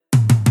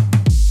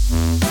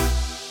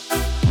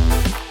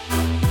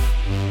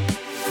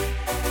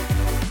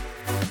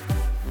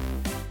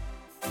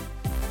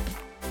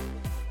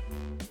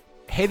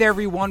Hey there,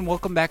 everyone.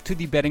 Welcome back to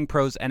the Betting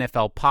Pros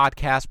NFL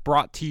podcast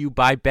brought to you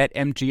by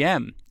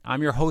BetMGM.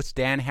 I'm your host,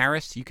 Dan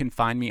Harris. You can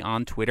find me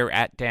on Twitter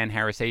at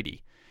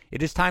DanHarris80.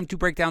 It is time to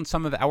break down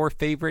some of our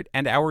favorite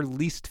and our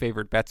least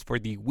favorite bets for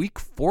the Week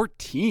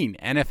 14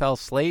 NFL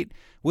slate.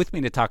 With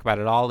me to talk about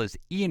it all is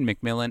Ian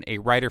McMillan, a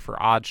writer for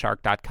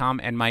OddsShark.com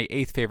and my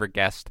 8th favorite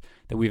guest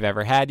that we've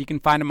ever had. You can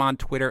find him on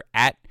Twitter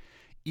at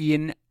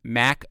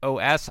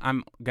IanMacOS.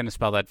 I'm going to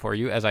spell that for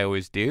you, as I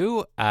always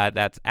do.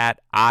 That's at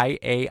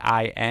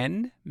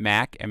IAIN,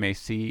 Mac,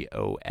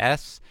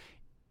 MACOS.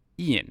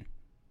 Ian,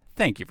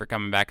 thank you for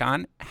coming back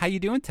on. How you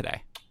doing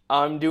today?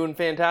 I'm doing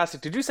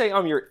fantastic. Did you say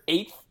I'm your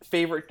 8th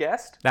favorite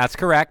guest? That's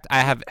correct. I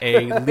have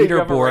a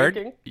leaderboard.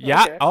 You have a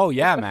Yeah. Okay. Oh,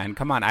 yeah, man.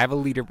 Come on. I have a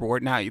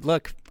leaderboard. Now,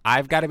 look,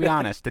 I've got to be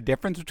honest. The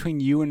difference between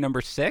you and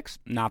number 6,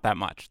 not that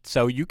much.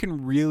 So you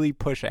can really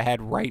push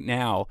ahead right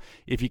now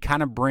if you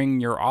kind of bring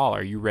your all.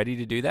 Are you ready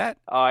to do that?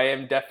 I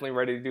am definitely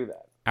ready to do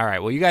that. All right,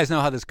 well, you guys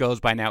know how this goes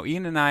by now.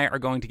 Ian and I are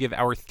going to give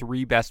our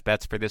 3 best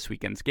bets for this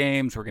weekend's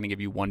games. We're going to give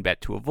you 1 bet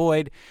to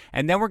avoid,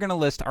 and then we're going to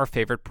list our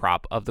favorite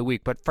prop of the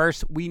week. But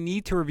first, we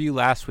need to review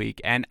last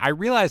week, and I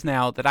realize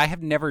now that I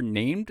have never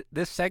named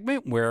this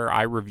segment where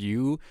I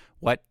review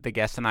what the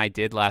guest and I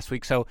did last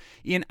week. So,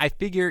 Ian, I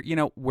figure,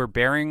 we're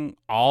bearing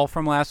all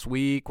from last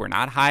week. We're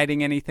not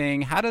hiding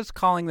anything. How does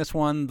calling this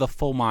one the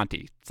full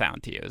Monty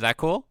sound to you? Is that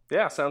cool?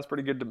 Yeah, sounds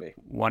pretty good to me.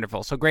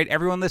 Wonderful. So great.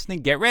 Everyone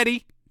listening, get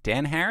ready.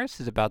 Dan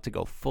Harris is about to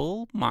go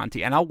full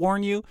Monty, and I'll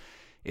warn you,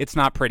 it's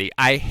not pretty.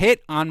 I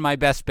hit on my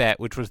best bet,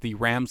 which was the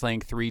Rams laying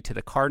 3 to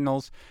the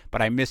Cardinals,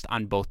 but I missed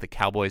on both the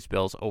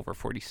Cowboys-Bills over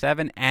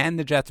 47 and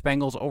the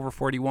Jets-Bengals over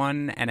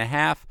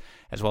 41.5,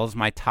 as well as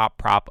my top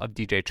prop of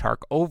DJ Chark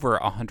over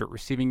 100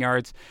 receiving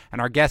yards.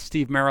 And our guest,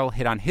 Steve Merrill,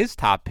 hit on his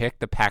top pick,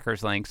 the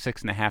Packers laying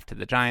 6.5 to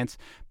the Giants,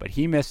 but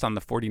he missed on the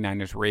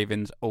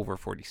 49ers-Ravens over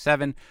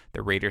 47,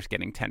 the Raiders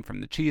getting 10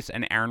 from the Chiefs,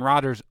 and Aaron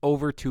Rodgers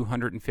over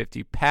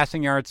 250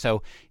 passing yards.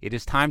 So it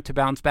is time to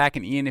bounce back.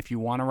 And Ian, if you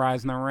want to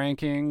rise in the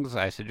rankings,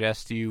 I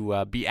suggest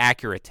you be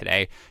accurate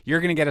today. You're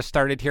going to get us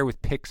started here with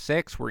pick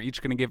 6. We're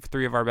each going to give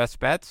 3 of our best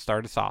bets.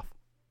 Start us off.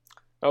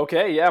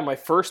 Okay, yeah, my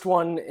first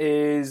one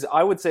is,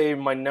 I would say,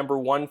 my number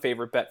 1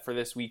 favorite bet for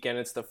this weekend.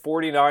 It's the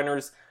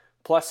 49ers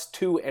plus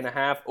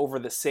 2.5 over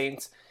the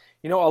Saints.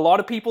 A lot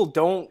of people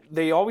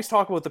they always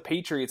talk about the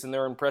Patriots and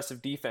their impressive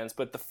defense,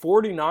 but the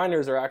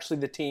 49ers are actually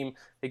the team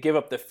that give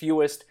up the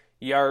fewest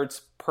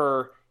yards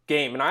per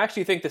game. And I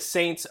actually think the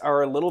Saints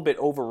are a little bit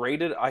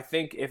overrated. I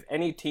think if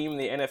any team in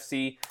the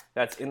NFC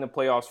that's in the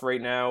playoffs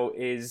right now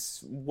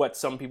is what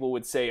some people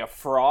would say a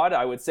fraud,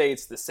 I would say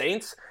it's the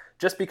Saints,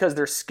 just because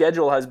their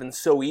schedule has been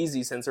so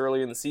easy since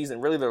early in the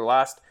season. Really, their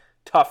last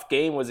tough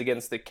game was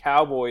against the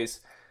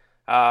Cowboys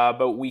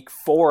about week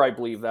 4, I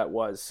believe that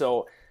was.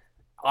 So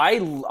I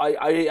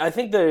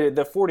think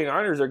the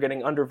 49ers are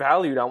getting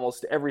undervalued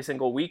almost every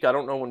single week. I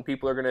don't know when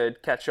people are going to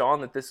catch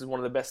on that this is one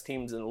of the best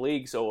teams in the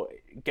league. So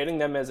getting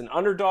them as an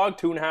underdog,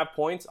 2.5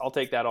 points, I'll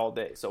take that all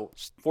day. So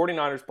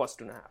 49ers plus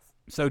 2.5.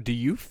 So do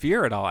you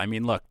fear it all? I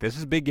mean, look, this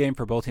is a big game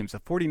for both teams. The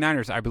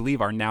 49ers, I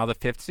believe, are now the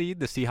 5th seed.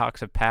 The Seahawks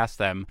have passed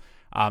them.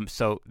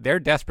 So they're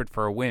desperate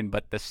for a win.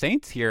 But the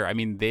Saints here, I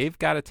mean, they've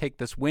got to take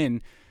this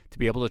win to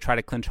be able to try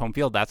to clinch home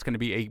field. That's going to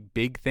be a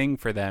big thing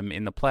for them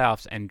in the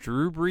playoffs. And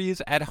Drew Brees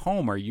at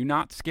home, are you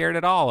not scared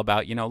at all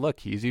about,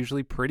 look, he's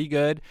usually pretty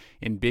good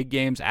in big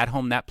games at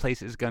home. That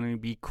place is going to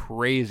be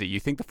crazy. You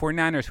think the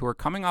 49ers, who are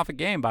coming off a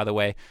game, by the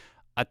way,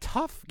 a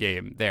tough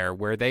game there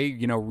where they,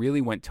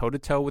 really went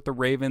toe-to-toe with the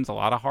Ravens, a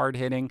lot of hard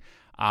hitting,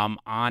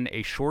 on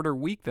a shorter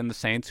week than the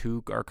Saints,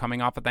 who are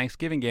coming off a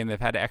Thanksgiving game. They've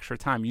had extra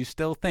time. You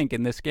still think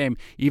in this game,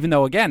 even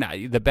though, again,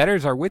 the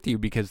bettors are with you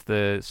because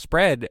the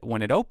spread,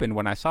 when it opened,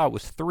 when I saw it,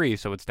 was 3,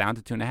 so it's down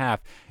to 2.5.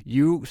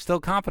 You still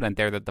confident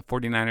there that the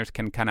 49ers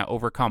can kind of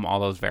overcome all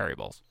those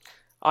variables?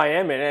 I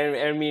am, and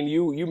I mean,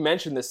 you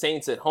mentioned the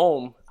Saints at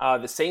home.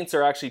 The Saints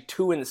are actually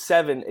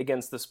 2-7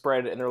 against the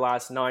spread in their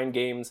last 9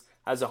 games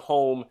as a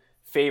home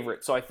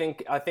favorite. So I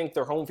think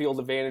their home field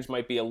advantage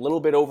might be a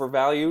little bit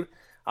overvalued.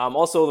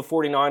 Also, the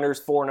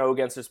 49ers 4-0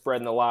 against the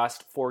spread in the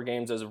last 4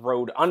 games as a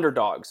road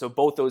underdog. So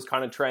both those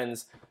kind of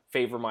trends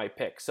favor my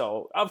pick.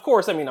 So, of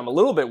course, I mean, I'm a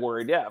little bit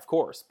worried, yeah, of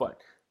course. But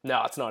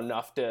no, it's not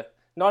enough to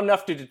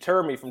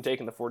deter me from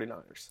taking the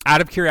 49ers. Out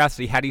of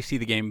curiosity, how do you see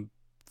the game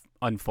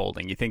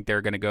unfolding? You think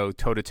they're going to go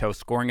toe-to-toe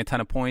scoring a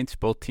ton of points?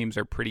 Both teams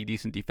are pretty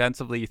decent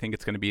defensively. You think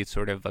it's going to be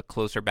sort of a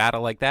closer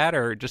battle like that?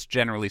 Or just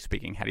generally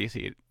speaking, how do you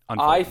see it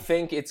unfolding? I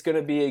think it's going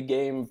to be a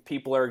game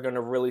people are going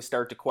to really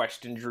start to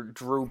question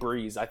Drew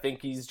Brees. I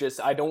think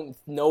I don't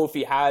know if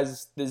he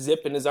has the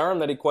zip in his arm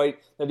that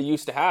he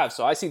used to have.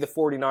 So I see the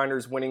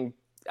 49ers winning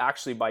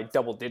actually by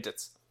double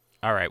digits.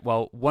 All right.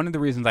 Well, one of the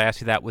reasons I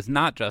asked you that was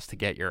not just to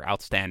get your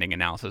outstanding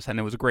analysis, and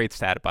it was a great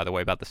stat, by the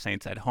way, about the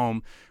Saints at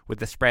home with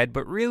the spread,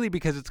 but really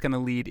because it's going to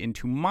lead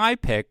into my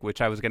pick,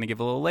 which I was going to give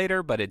a little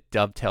later, but it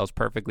dovetails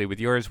perfectly with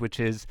yours, which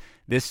is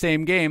this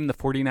same game, the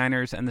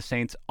 49ers and the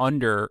Saints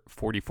under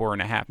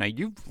 44.5. Now,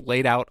 you've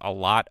laid out a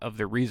lot of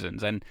the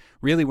reasons, and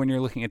really when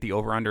you're looking at the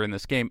over-under in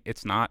this game,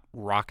 it's not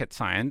rocket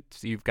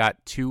science. You've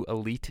got two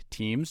elite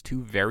teams,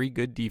 two very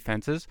good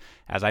defenses.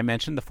 As I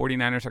mentioned, the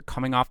 49ers are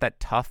coming off that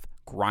tough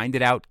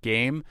grinded out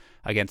game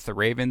against the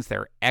Ravens.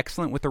 They're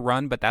excellent with the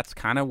run, but that's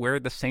kind of where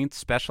the Saints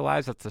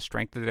specialize. That's the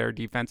strength of their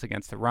defense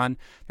against the run.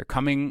 They're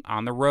coming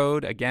on the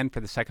road again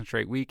for the second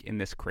straight week in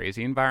this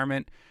crazy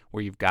environment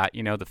where you've got,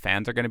 the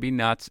fans are going to be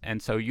nuts.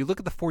 And so you look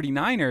at the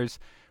 49ers,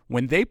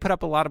 when they put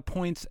up a lot of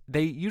points,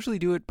 they usually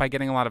do it by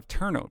getting a lot of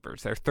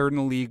turnovers. They're third in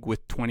the league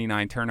with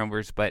 29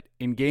 turnovers, but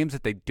in games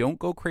that they don't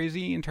go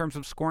crazy in terms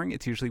of scoring,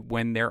 it's usually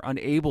when they're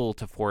unable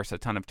to force a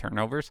ton of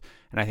turnovers,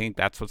 and I think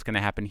that's what's going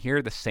to happen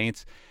here. The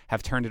Saints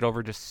have turned it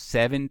over just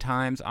 7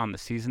 times on the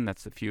season.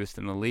 That's the fewest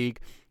in the league.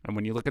 And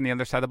when you look on the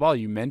other side of the ball,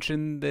 you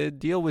mentioned the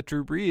deal with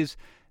Drew Brees.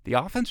 The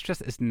offense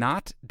just is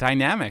not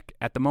dynamic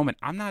at the moment.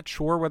 I'm not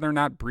sure whether or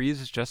not Brees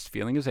is just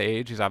feeling his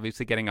age. He's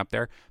obviously getting up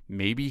there.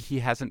 Maybe he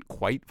hasn't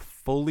quite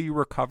fully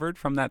recovered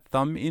from that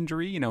thumb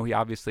injury. He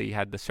obviously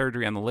had the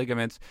surgery on the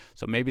ligaments,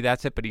 so maybe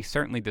that's it, but he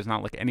certainly does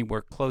not look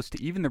anywhere close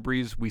to even the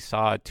Brees we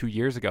saw 2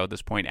 years ago at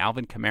this point.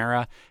 Alvin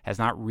Kamara has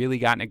not really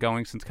gotten it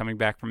going since coming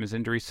back from his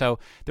injury, so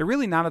they're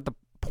really not at the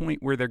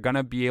point where they're going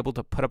to be able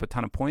to put up a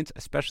ton of points,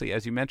 especially,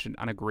 as you mentioned,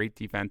 on a great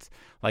defense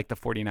like the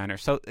 49ers.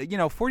 So,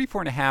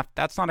 44.5,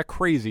 that's not a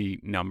crazy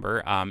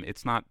number.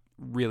 It's not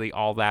really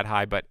all that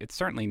high, but it's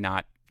certainly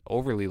not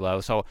overly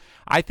low. So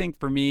I think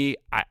for me,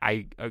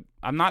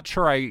 I'm not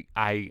sure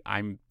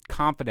I'm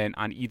confident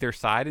on either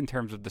side in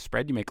terms of the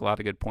spread. You make a lot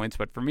of good points,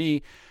 but for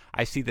me,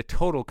 I see the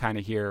total kind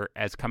of here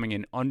as coming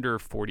in under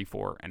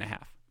 44.5.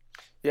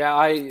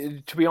 Yeah,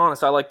 to be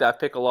honest, I like that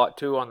pick a lot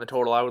too on the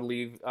total. I would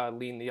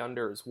lean the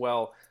under as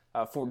well.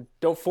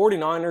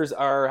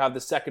 49ers have the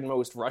second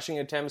most rushing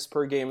attempts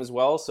per game as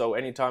well. So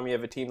anytime you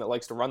have a team that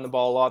likes to run the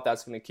ball a lot,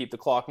 that's going to keep the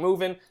clock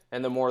moving.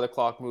 And the more the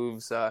clock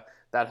moves, that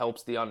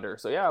helps the under.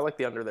 So yeah, I like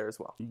the under there as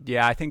well.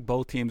 Yeah, I think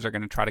both teams are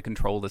going to try to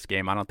control this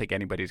game. I don't think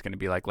anybody's going to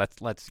be like,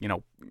 let's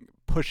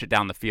push it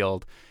down the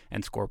field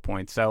and score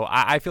points. So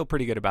I feel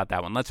pretty good about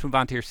that one. Let's move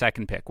on to your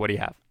second pick. What do you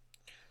have?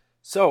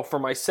 So for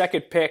my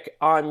second pick,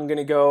 I'm going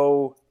to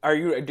go,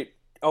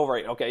 oh,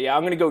 right, okay, yeah,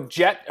 I'm going to go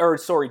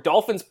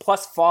Dolphins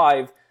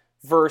 +5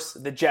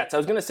 versus the Jets. I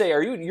was going to say,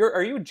 are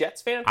you a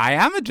Jets fan? I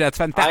am a Jets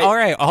fan. All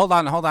right, hold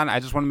on. I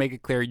just want to make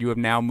it clear you have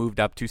now moved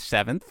up to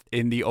 7th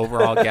in the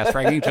overall guess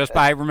ranking just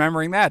by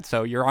remembering that.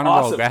 So you're on a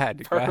roll. Go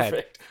ahead.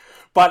 Perfect.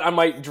 But I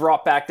might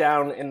drop back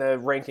down in the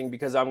ranking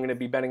because I'm going to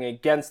be betting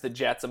against the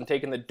Jets. I'm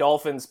taking the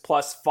Dolphins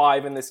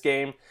 +5 in this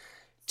game.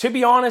 To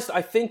be honest,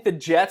 I think the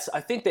Jets,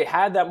 they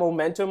had that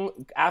momentum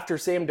after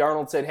Sam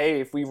Darnold said,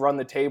 hey, if we run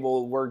the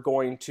table, we're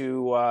going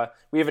to,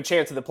 we have a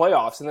chance at the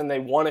playoffs. And then they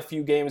won a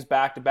few games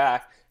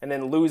back-to-back, and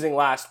then losing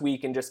last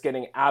week and just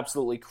getting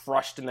absolutely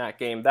crushed in that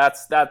game.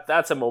 That's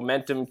a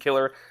momentum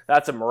killer.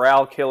 That's a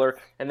morale killer.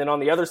 And then on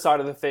the other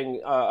side of the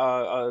thing,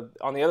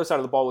 on the other side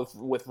of the ball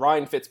with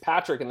Ryan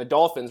Fitzpatrick and the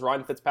Dolphins,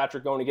 Ryan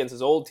Fitzpatrick going against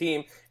his old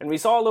team. And we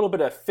saw a little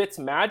bit of Fitz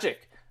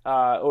magic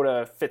out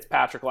of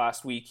Fitzpatrick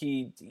last week.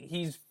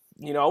 He's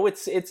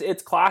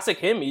it's classic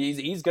him.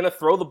 He's going to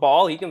throw the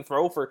ball. He can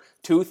throw for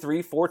 2,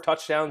 3, 4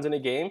 touchdowns in a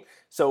game.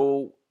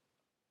 So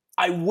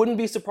I wouldn't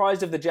be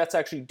surprised if the Jets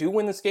actually do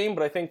win this game,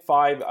 but I think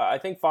 5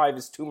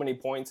 is too many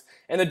points.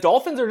 And the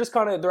Dolphins are just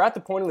they're at the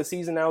point of the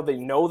season now. They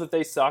know that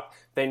they suck.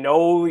 They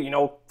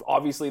know,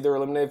 obviously they're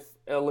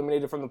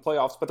eliminated from the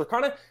playoffs, but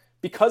they're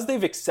because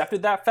they've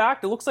accepted that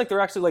fact, it looks like they're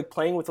actually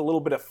playing with a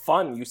little bit of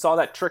fun. You saw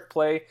that trick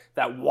play,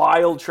 that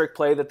wild trick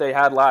play that they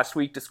had last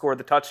week to score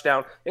the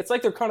touchdown. It's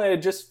like they're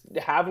just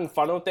having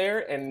fun out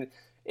there, and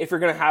if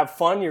you're going to have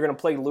fun, you're going to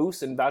play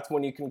loose, and that's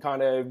when you can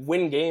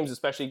win games,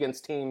 especially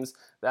against teams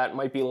that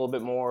might be a little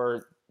bit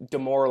more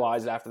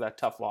demoralized after that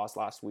tough loss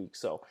last week.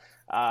 So,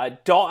 I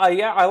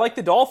like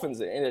the Dolphins,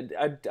 and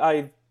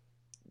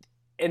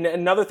and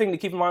another thing to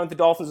keep in mind with the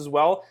Dolphins as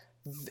well.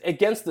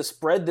 Against the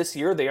spread this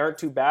year, they aren't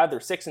too bad. They're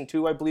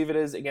 6-2, I believe it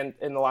is, again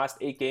in the last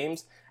 8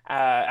 games.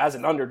 As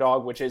an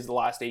underdog, which is the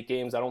last 8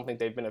 games, I don't think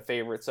they've been a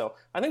favorite. So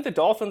I think the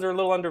Dolphins are a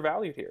little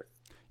undervalued here.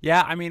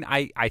 Yeah, I mean,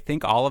 I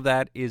think all of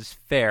that is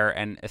fair,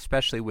 and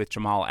especially with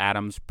Jamal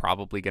Adams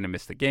probably going to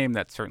miss the game,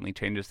 that certainly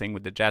changes things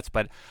with the Jets.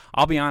 But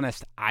I'll be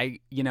honest,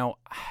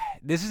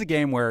 this is a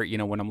game where,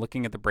 when I'm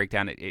looking at the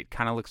breakdown, it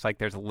kind of looks like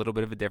there's a little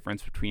bit of a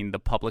difference between the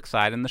public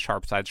side and the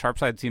sharp side. Sharp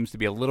side seems to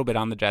be a little bit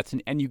on the Jets,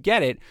 and you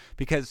get it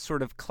because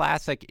sort of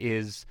classic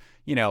is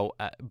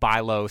buy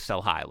low,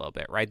 sell high a little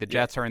bit, right? The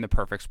Jets are in the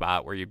perfect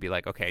spot where you'd be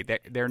like, okay,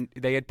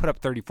 they had put up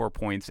 34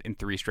 points in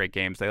 3 straight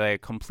games. They lay a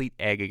complete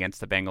egg against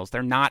the Bengals.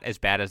 They're not as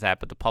bad as that,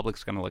 but the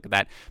public's going to look at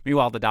that.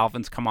 Meanwhile, the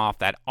Dolphins come off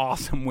that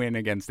awesome win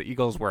against the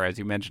Eagles, where, as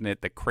you mentioned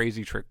it, the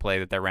crazy trick play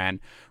that they ran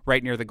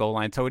right near the goal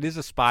line. So it is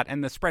a spot,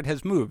 and the spread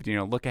has moved.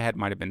 Look ahead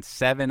might have been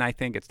 7, I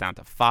think. It's down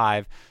to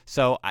 5.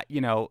 So,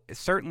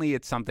 certainly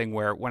it's something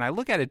where when I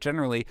look at it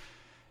generally,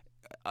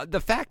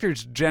 the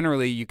factors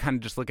generally, you kind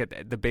of just look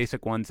at the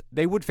basic ones.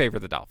 They would favor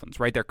the Dolphins,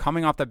 right? They're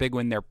coming off that big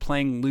win. They're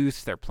playing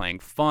loose. They're playing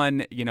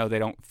fun. They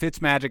don't.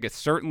 Fitzmagic is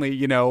certainly,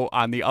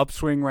 on the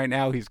upswing right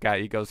now.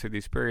 He goes through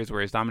these periods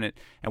where he's dominant.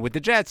 And with the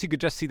Jets, you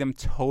could just see them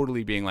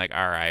totally being like,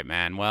 all right,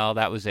 man, well,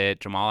 that was it.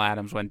 Jamal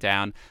Adams went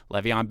down.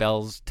 Le'Veon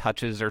Bell's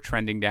touches are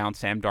trending down.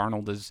 Sam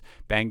Darnold is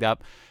banged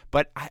up.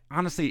 But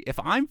honestly, if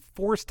I'm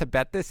forced to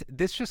bet this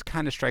just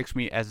kind of strikes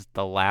me as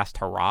the last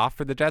hurrah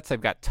for the Jets.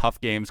 They've got tough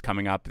games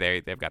coming up.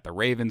 They've got the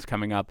Ravens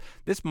coming up.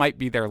 This might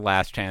be their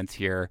last chance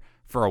here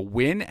for a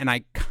win, and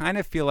I kind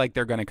of feel like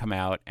they're going to come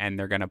out and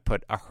they're going to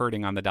put a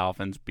hurting on the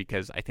Dolphins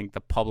because I think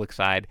the public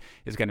side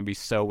is going to be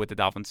so with the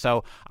Dolphins.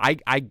 So I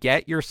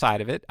get your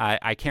side of it.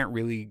 I can't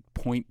really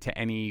point to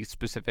any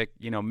specific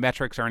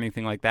metrics or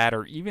anything like that,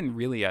 or even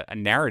really a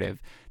narrative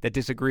that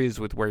disagrees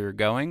with where you're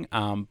going.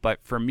 But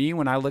for me,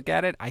 when I look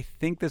at it, I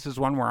think this is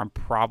one where I'm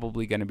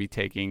probably going to be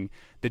taking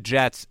the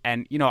Jets.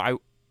 And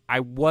I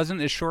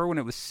wasn't as sure when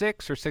it was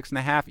 6 or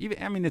 6.5.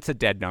 Even, I mean, it's a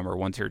dead number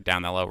once you're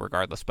down that low,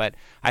 regardless. But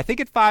I think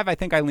at 5, I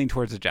think I lean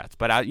towards the Jets.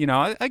 But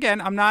again,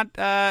 I'm not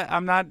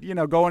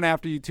going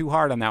after you too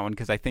hard on that one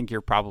because I think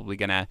you're probably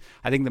gonna.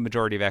 I think the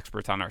majority of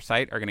experts on our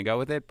site are gonna go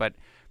with it. But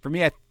for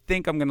me, I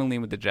think I'm gonna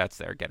lean with the Jets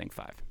there, getting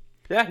 5.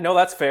 Yeah, no,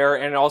 that's fair.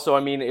 And also, I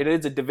mean, it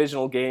is a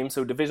divisional game,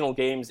 so divisional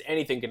games,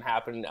 anything can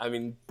happen. I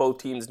mean, both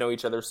teams know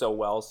each other so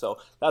well, so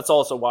that's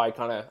also why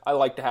I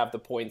like to have the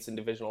points in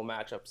divisional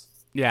matchups.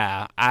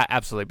 Yeah,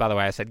 absolutely. By the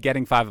way, I said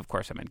getting 5. Of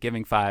course, I meant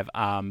giving 5.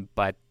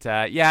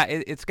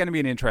 It's going to be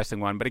an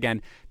interesting one. But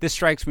again, this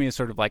strikes me as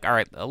sort of like, all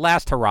right,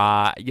 last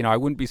hurrah. I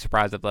wouldn't be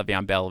surprised if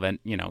Le'Veon Bell,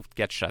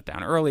 gets shut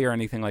down early or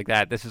anything like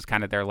that. This is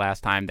kind of their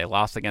last time. They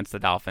lost against the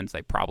Dolphins.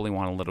 They probably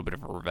want a little bit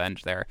of a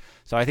revenge there.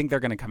 So I think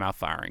they're going to come out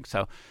firing.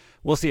 So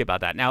we'll see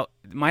about that. Now,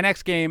 my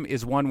next game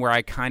is one where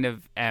I kind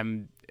of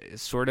am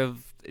sort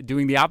of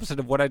doing the opposite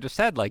of what I just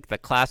said, like the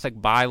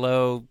classic buy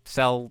low,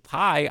 sell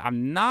high.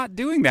 I'm not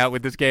doing that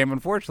with this game,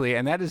 unfortunately,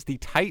 and that is the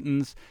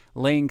Titans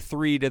laying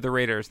 3 to the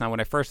Raiders. Now, when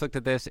I first looked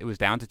at this, it was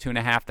down to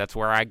 2.5. That's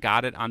where I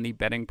got it on the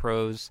Betting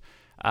Pros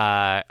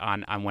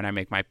on when I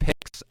make my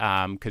picks,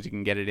 because you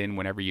can get it in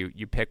whenever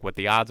you pick what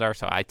the odds are.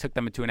 So I took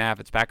them at 2.5.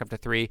 It's back up to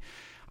 3.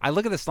 I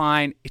look at this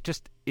line,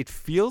 it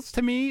feels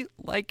to me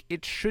like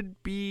it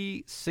should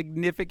be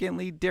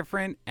significantly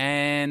different,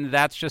 and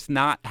that's just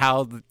not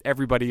how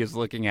everybody is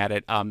looking at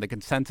it. The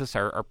consensus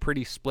are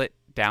pretty split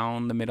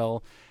down the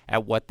middle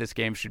at what this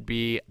game should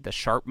be. The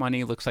sharp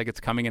money looks like it's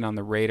coming in on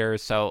the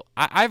Raiders. So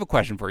I have a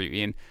question for you,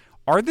 Ian.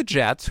 Are the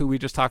Jets, who we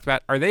just talked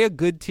about, are they a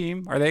good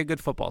team? Are they a good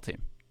football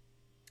team?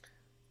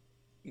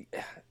 You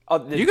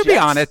can be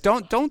honest.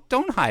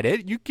 Don't hide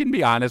it. You can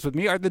be honest with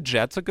me. Are the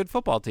Jets a good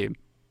football team?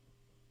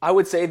 I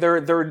would say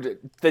they're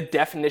the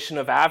definition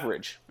of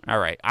average. All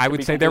right. I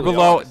would say they're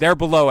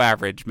below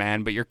average,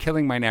 man, but you're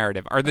killing my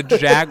narrative. Are the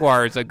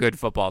Jaguars a good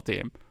football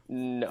team?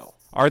 No.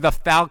 Are the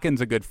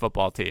Falcons a good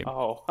football team?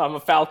 Oh, I'm a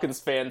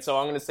Falcons fan, so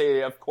I'm going to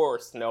say, of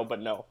course, no,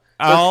 but no.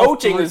 Their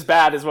coaching is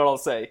bad, is what I'll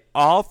say.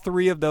 All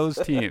 3 of those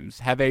teams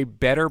have a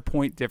better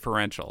point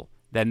differential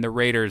than the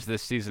Raiders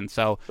this season.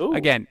 So,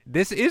 Again,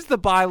 this is the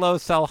buy low,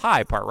 sell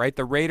high part, right?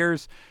 The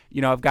Raiders,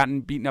 have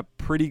gotten beaten up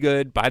pretty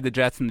good by the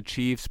Jets and the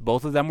Chiefs.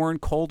 Both of them were in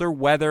colder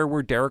weather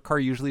where Derek Carr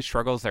usually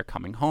struggles. They're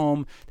coming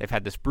home. They've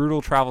had this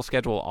brutal travel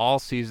schedule all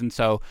season.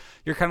 So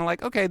you're kind of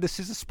like, okay, this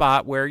is a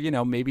spot where,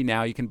 maybe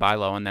now you can buy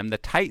low on them. The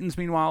Titans,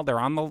 meanwhile, they're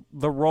on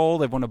the roll.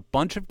 They've won a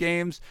bunch of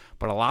games,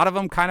 but a lot of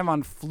them kind of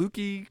on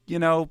fluky,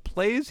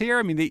 plays here.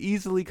 I mean, they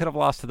easily could have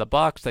lost to the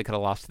Bucs. They could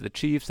have lost to the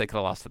Chiefs. They could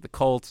have lost to the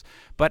Colts.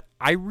 But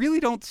I really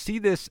don't see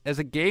this as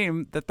a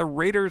game that the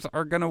Raiders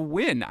are going to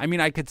win. I mean,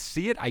 I could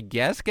see it, I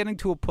guess, getting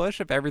to a push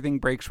if everything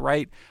breaks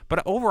right.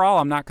 But overall,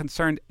 I'm not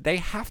concerned. They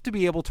have to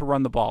be able to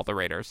run the ball, the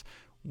Raiders,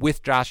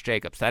 with Josh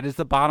Jacobs. That is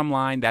the bottom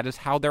line. That is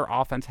how their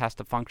offense has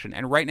to function.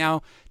 And right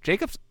now,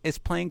 Jacobs is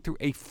playing through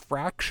a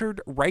fractured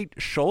right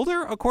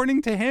shoulder,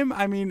 according to him.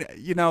 I mean,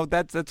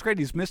 that's great.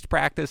 He's missed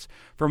practice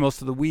for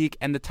most of the week.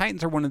 And the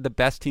Titans are one of the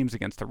best teams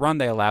against the run.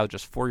 They allow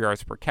just 4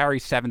 yards per carry,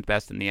 7th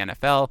best in the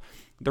NFL.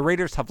 The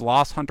Raiders have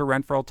lost Hunter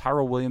Renfrow.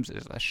 Tyrell Williams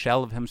is a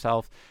shell of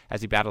himself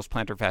as he battles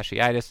plantar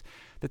fasciitis.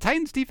 The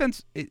Titans'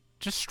 defense is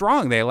just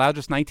strong. They allow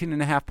just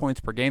 19.5 points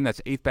per game. That's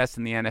 8th best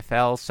in the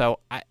NFL. So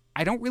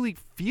I don't really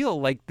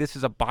feel like this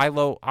is a buy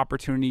low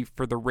opportunity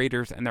for the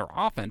Raiders and their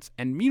offense.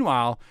 And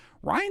meanwhile,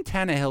 Ryan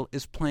Tannehill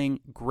is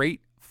playing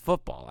great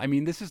football. I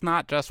mean, this is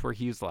not just where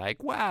he's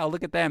like, wow,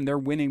 look at them. They're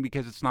winning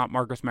because it's not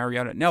Marcus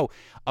Mariota. No,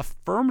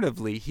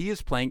 affirmatively, he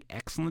is playing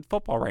excellent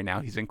football right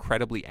now. He's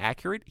incredibly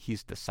accurate.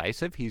 He's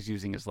decisive. He's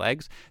using his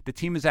legs. The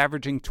team is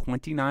averaging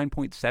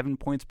 29.7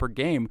 points per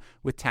game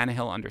with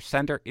Tannehill under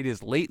center. It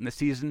is late in the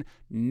season.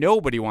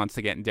 Nobody wants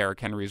to get in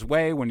Derrick Henry's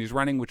way when he's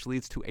running, which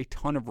leads to a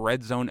ton of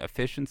red zone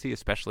efficiency,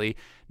 especially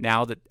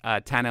now that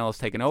Tannehill has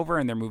taken over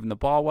and they're moving the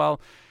ball well.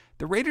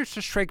 The Raiders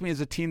just strike me as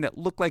a team that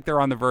looked like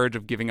they're on the verge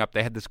of giving up.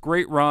 They had this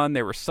great run.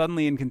 They were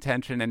suddenly in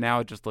contention, and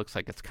now it just looks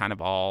like it's kind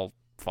of all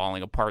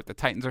falling apart. The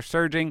Titans are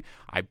surging.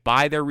 I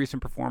buy their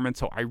recent performance,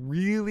 so I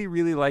really,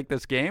 really like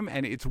this game,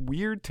 and it's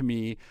weird to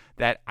me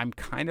that I'm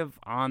kind of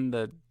on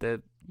the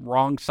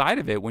wrong side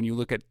of it when you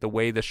look at the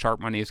way the sharp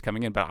money is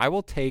coming in. But I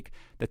will take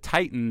the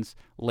Titans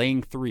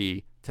laying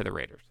 3 to the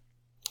Raiders.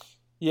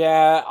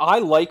 Yeah, I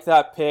like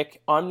that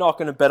pick. I'm not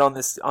going to bet on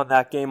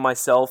that game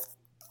myself.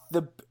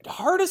 The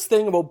hardest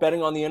thing about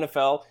betting on the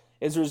NFL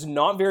is there's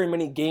not very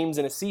many games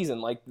in a season.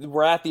 Like,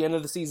 we're at the end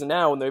of the season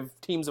now, and the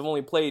teams have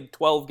only played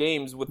 12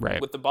 games with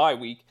the bye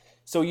week.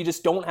 So you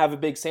just don't have a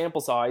big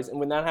sample size. And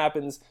when that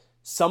happens,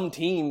 some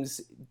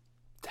teams,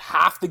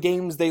 half the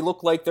games they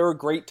look like they're a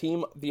great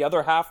team. The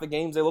other half the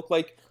games they look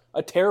like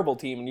a terrible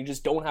team, and you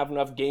just don't have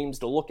enough games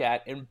to look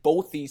at. And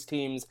both these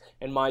teams,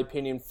 in my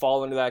opinion,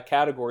 fall into that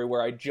category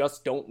where I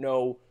just don't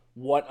know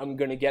what I'm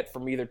going to get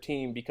from either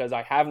team because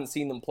I haven't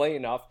seen them play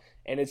enough.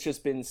 And it's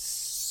just been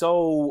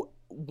so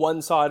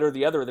one side or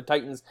the other. The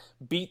Titans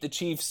beat the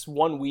Chiefs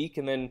one week,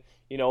 and then,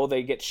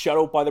 they get shut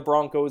out by the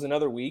Broncos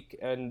another week,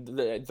 and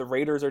the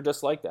Raiders are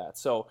just like that.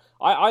 So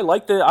I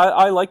like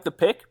the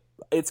pick.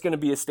 It's going to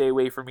be a stay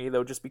away for me,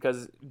 though, just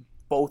because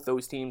both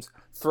those teams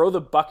throw the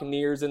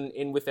Buccaneers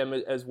in with them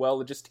as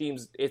well. Just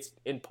teams it's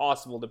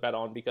impossible to bet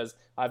on because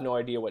I have no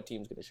idea what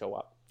team's going to show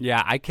up.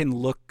 Yeah, I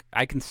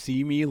can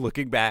see me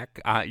looking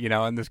back,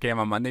 in this game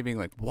on Monday being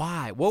like,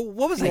 why? What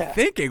was I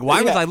thinking?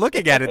 Why was I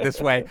looking at it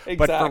this way? Exactly.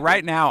 But for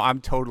right now,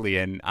 I'm totally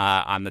in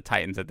on the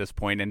Titans at this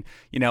point. And,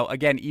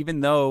 again,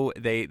 even though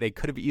they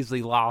could have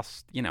easily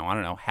lost,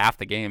 half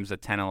the games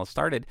that Tannehill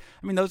started,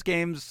 I mean, those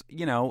games,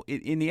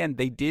 in the end,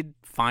 they did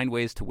find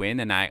ways to win,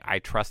 and I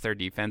trust their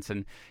defense.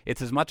 And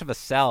it's as much of a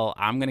sell.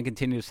 I'm going to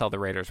continue to sell the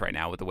Raiders right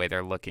now with the way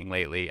they're looking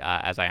lately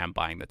as I am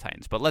buying the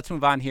Titans. But let's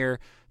move on here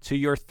to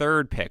your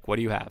third pick. What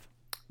do you have?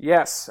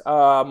 Yes,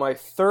 my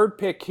third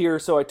pick here.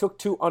 So I took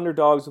 2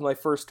 underdogs with my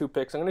first 2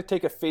 picks. I'm going to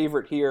take a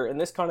favorite here, and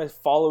this kind of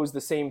follows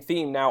the same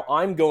theme. Now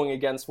I'm going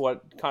against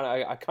what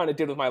I kind of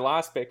did with my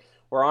last pick,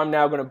 where I'm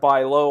now going to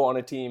buy low on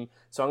a team.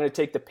 So I'm going to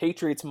take the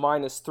Patriots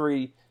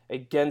 -3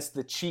 against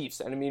the Chiefs.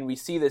 And I mean, we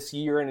see this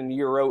year in and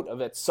year out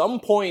of at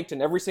some point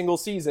in every single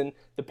season,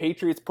 the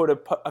Patriots put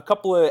a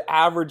couple of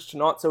average to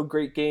not so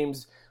great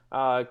games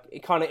kind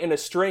of in a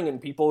string, and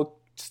people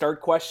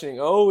start questioning,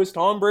 is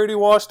Tom Brady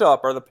washed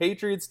up? Are the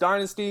Patriots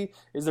dynasty,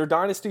 is their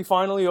dynasty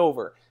finally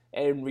over?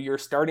 And you're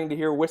starting to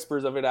hear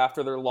whispers of it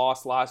after their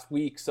loss last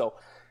week. So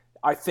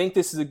I think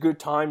this is a good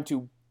time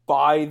to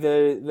buy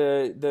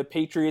the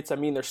Patriots. I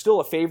mean, they're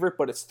still a favorite,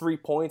 but it's 3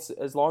 points.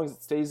 As long as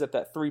it stays at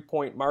that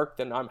 3-point mark,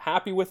 then I'm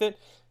happy with it.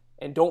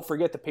 And don't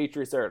forget the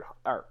Patriots are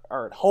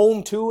at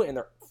home too, and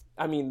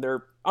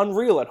they're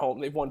unreal at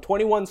home. They've won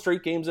 21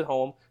 straight games at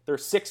home. They're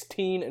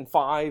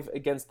 16-5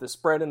 against the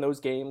spread in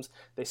those games.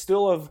 They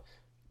still have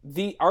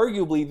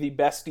arguably the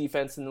best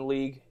defense in the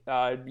league.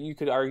 You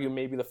could argue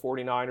maybe the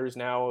 49ers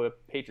now.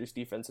 Patriots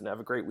defense didn't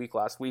have a great week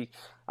last week.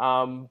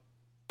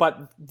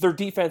 But their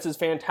defense is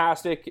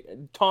fantastic.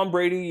 Tom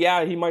Brady,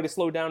 he might have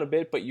slowed down a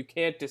bit, but you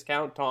can't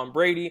discount Tom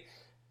Brady.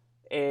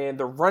 And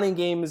the running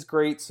game is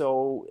great.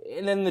 So,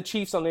 and then the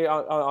Chiefs for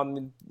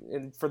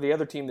the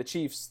other team, the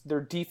Chiefs,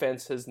 their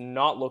defense has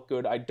not looked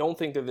good. I don't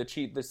think they're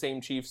the same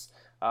Chiefs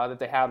that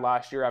they had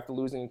last year after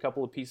losing a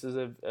couple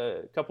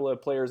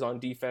of players on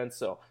defense.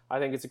 So I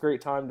think it's a great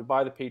time to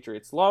buy the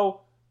Patriots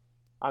low.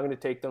 I'm going to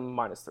take them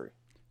 -3.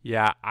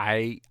 Yeah,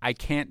 I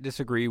can't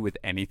disagree with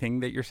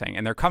anything that you're saying.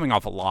 And they're coming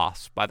off a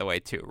loss, by the way,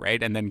 too,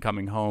 right? And then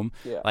coming home.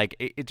 Yeah. Like,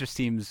 it just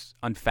seems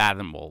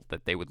unfathomable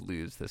that they would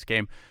lose this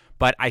game.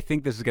 But I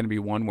think this is going to be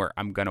one where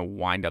I'm going to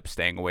wind up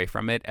staying away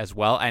from it as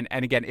well. And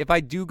again, if I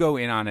do go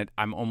in on it,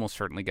 I'm almost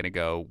certainly going to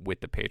go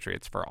with the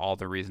Patriots for all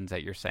the reasons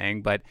that you're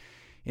saying. But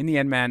in the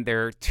end, man,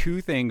 there are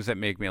 2 things that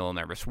make me a little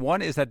nervous.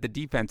 One is that the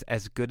defense,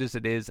 as good as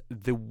it is,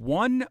 the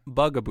one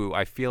bugaboo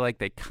I feel like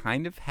they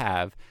kind of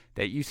have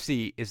that you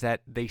see is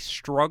that they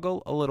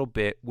struggle a little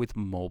bit with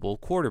mobile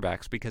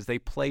quarterbacks because they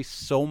play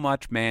so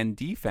much man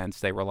defense.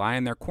 They rely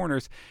on their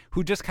corners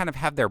who just kind of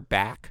have their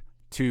back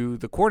to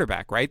the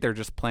quarterback, right? They're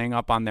just playing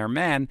up on their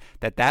man,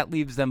 that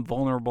leaves them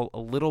vulnerable a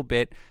little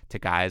bit to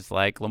guys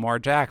like Lamar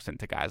Jackson,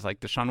 to guys like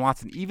Deshaun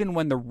Watson. Even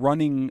when the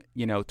running,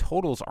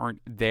 totals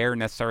aren't there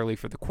necessarily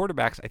for the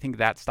quarterbacks, I think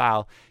that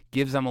style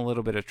gives them a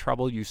little bit of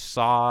trouble. You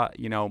saw,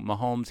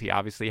 Mahomes, he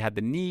obviously had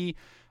the knee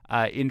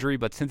injury,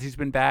 but since he's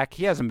been back,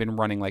 he hasn't been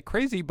running like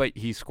crazy, but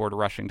he scored a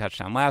rushing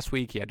touchdown last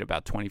week. He had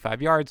about 25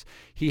 yards.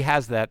 He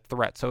has that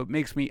threat. So it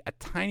makes me a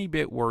tiny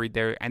bit worried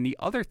there. And the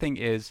other thing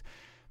is,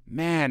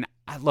 man,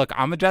 Look,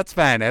 I'm a Jets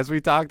fan, as we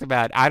talked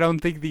about. I don't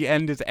think the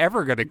end is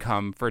ever going to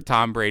come for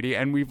Tom Brady,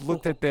 and we've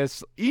looked at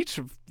this each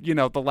of,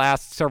 the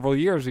last several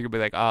years. You could be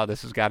like, oh,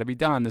 this has got to be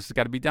done. This has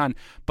got to be done.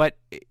 But,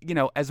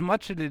 as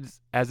much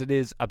as it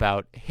is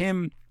about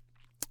him,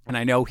 and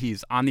I know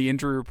he's on the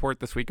injury report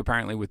this week,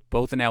 apparently, with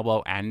both an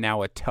elbow and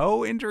now a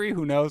toe injury.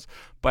 Who knows?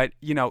 But,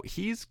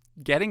 he's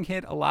getting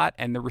hit a lot,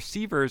 and the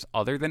receivers,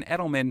 other than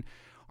Edelman,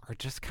 are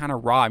just kind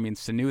of raw. I mean,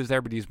 Sanu is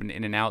there, but he's been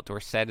in and out.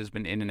 Dorsett has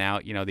been in and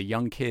out. The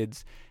young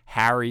kids,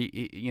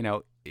 Harry,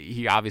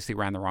 he obviously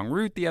ran the wrong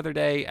route the other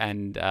day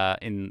and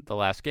in the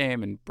last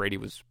game, and Brady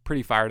was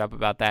pretty fired up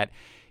about that.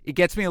 It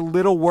gets me a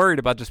little worried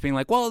about just being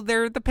like, well,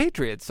 they're the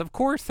Patriots. Of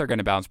course they're going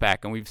to bounce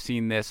back, and we've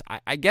seen this.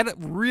 I get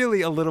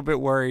really a little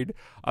bit worried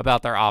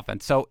about their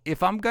offense. So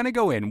if I'm going to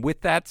go in,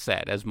 with that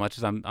said, as much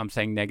as I'm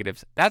saying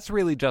negatives, that's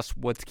really just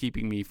what's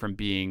keeping me from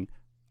being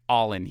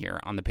all in here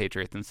on the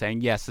Patriots and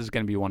saying, yes, this is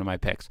going to be one of my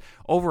picks.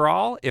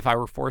 Overall, if I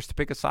were forced to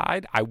pick a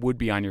side, I would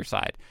be on your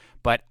side.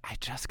 But I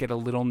just get a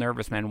little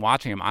nervous, man,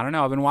 watching him. I don't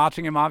know. I've been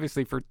watching him,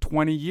 obviously, for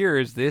 20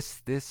 years.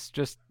 This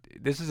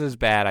is as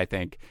bad, I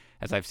think,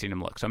 as I've seen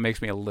him look. So it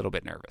makes me a little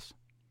bit nervous.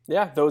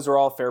 Yeah, those are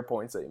all fair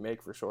points that you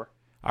make for sure.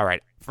 All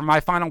right. For my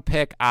final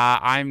pick,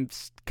 I'm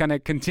going to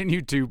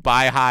continue to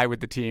buy high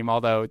with the team,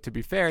 although, to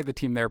be fair, the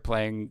team they're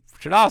playing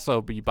should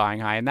also be buying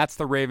high, and that's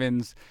the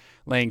Ravens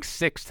laying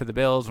 6 to the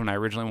Bills. When I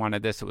originally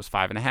wanted this, it was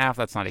 5.5.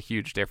 That's not a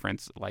huge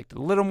difference. Like a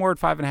little more at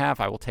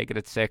 5.5. I will take it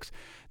at 6.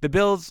 The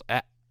Bills,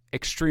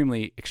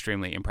 extremely,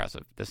 extremely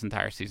impressive this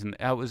entire season.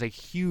 That was a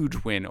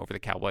huge win over the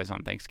Cowboys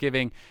on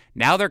Thanksgiving.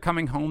 Now they're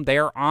coming home. They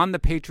are on the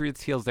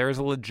Patriots' heels. There is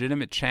a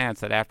legitimate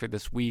chance that after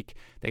this week,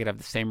 they could have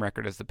the same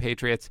record as the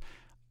Patriots.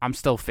 I'm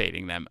still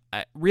fading them.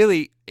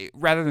 Really,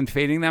 rather than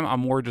fading them, I'm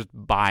more just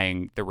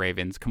buying the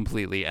Ravens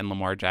completely and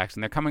Lamar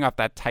Jackson. They're coming off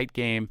that tight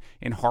game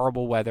in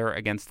horrible weather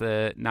against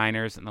the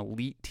Niners, an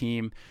elite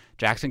team.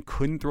 Jackson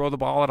couldn't throw the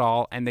ball at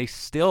all, and they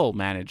still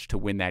managed to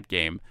win that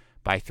game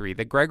by 3.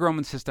 The Greg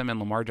Roman system and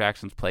Lamar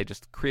Jackson's play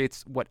just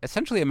creates what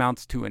essentially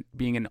amounts to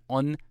being an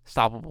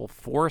unstoppable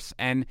force.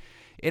 And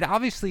it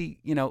obviously,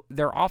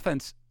 their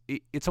offense,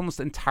 it's almost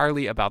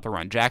entirely about the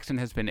run. Jackson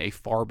has been a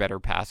far better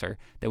passer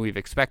than we've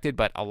expected,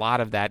 but a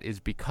lot of that is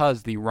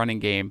because the running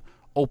game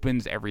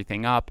opens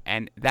everything up,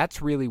 and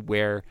that's really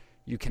where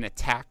you can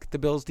attack the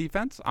Bills'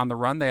 defense. On the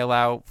run, they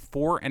allow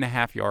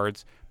 4.5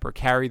 yards per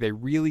carry. They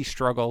really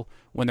struggle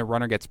when the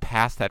runner gets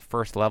past that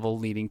first level,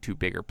 leading to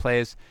bigger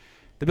plays.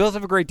 The Bills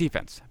have a great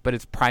defense, but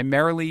it's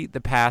primarily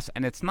the pass,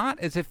 and it's not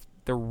as if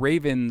the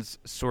Ravens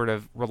sort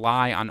of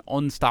rely on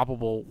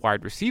unstoppable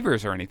wide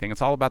receivers or anything.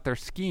 It's all about their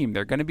scheme.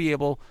 They're going to be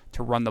able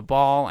to run the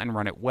ball and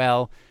run it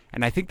well,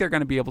 and I think they're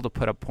going to be able to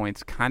put up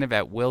points kind of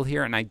at will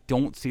here, and I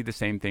don't see the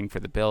same thing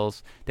for the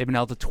Bills. They've been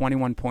held to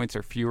 21 points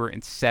or fewer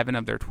in 7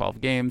 of their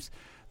 12 games.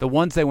 The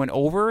ones they went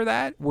over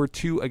that were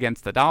 2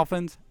 against the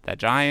Dolphins, the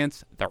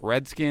Giants, the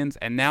Redskins,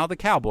 and now the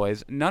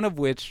Cowboys, none of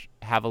which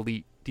have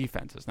elite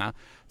defenses. Now,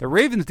 the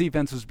Ravens'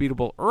 defense was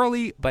beatable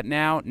early, but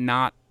now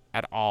not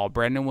at all.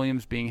 Brandon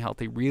Williams being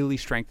healthy really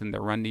strengthened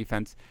their run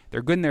defense.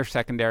 They're good in their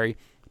secondary.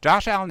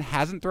 Josh Allen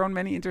hasn't thrown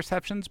many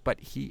interceptions, but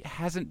he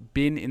hasn't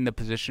been in the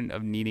position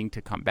of needing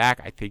to come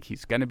back. I think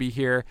he's going to be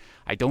here.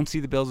 I don't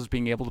see the Bills as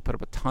being able to put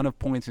up a ton of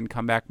points in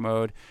comeback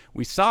mode.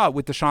 We saw it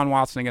with Deshaun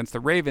Watson against the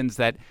Ravens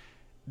that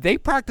they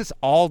practice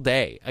all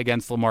day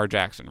against Lamar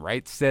Jackson,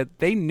 right? So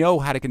they know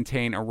how to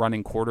contain a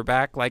running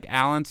quarterback like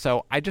Allen.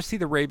 So I just see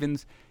the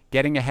Ravens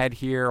getting ahead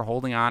here,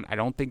 holding on. I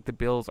don't think the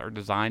Bills are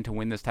designed to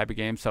win this type of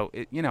game. So,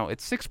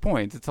 it's 6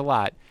 points. It's a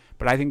lot.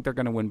 But I think they're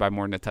going to win by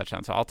more than a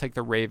touchdown. So I'll take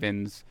the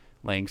Ravens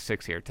laying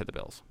 6 here to the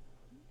Bills.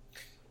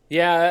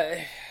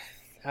 Yeah,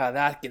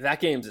 that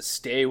game's a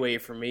stay away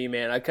for me,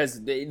 man.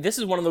 Because this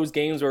is one of those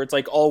games where it's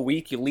like all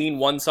week you lean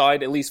one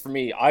side. At least for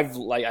me, I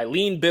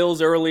lean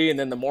Bills early, and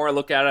then the more I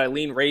look at it, I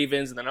lean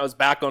Ravens, and then I was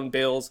back on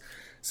Bills.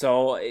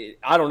 So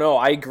I don't know.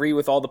 I agree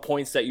with all the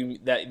points that you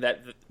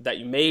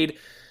made.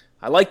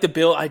 I like the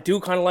Bill. I do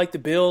kind of like the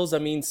Bills. I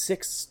mean,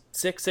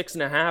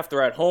 6.5.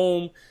 They're at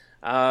home.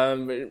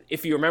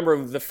 If you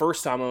remember the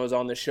first time I was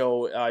on the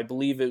show, I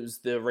believe it was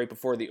right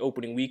before the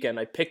opening weekend,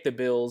 I picked the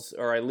Bills,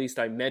 or at least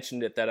I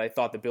mentioned it, that I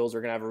thought the Bills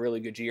were going to have a really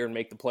good year and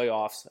make the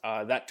playoffs.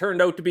 That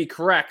turned out to be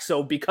correct.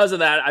 So because of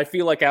that, I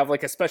feel like I have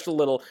like a special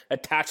little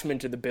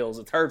attachment to the Bills.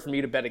 It's hard for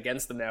me to bet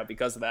against them now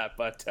because of that.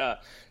 But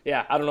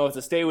yeah, I don't know. It's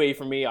a stay away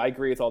from me. I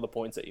agree with all the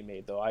points that you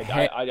made, though.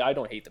 I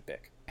don't hate the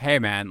pick. Hey,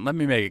 man, let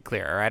me make it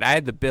clear, all right? I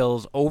had the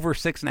Bills over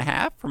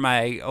 6.5 for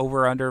my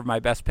over-under of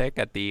my best pick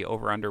at the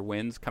over-under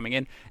wins coming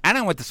in. And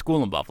I went to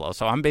school in Buffalo,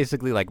 so I'm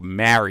basically like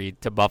married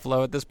to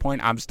Buffalo at this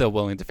point. I'm still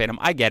willing to fade them.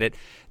 I get it.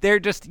 They're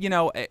just,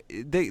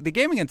 the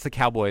game against the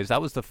Cowboys,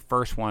 that was the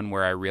first one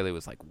where I really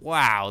was like,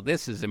 wow,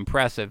 this is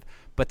impressive.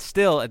 But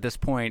still, at this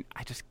point,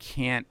 I just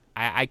can't.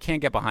 I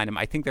can't get behind them.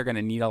 I think they're going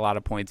to need a lot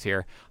of points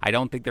here. I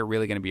don't think they're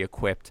really going to be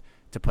equipped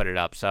to put it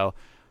up. So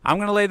I'm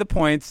going to lay the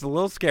points. It's a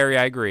little scary,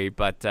 I agree,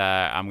 but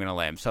I'm going to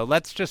lay them. So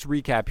let's just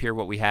recap here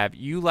what we have.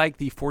 You like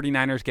the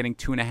 49ers getting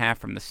 2.5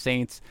 from the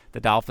Saints, the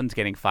Dolphins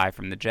getting 5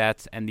 from the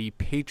Jets, and the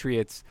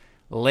Patriots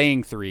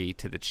laying 3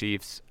 to the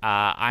Chiefs.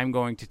 I'm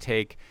going to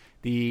take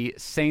the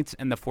Saints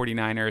and the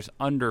 49ers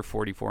under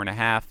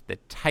 44.5. The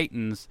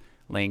Titans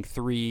laying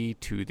 3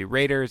 to the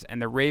Raiders,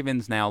 and the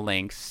Ravens now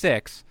laying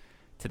 6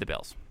 to the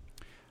Bills.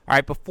 All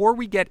right, before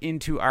we get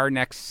into our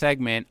next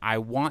segment, I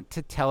want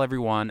to tell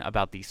everyone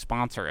about the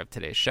sponsor of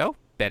today's show,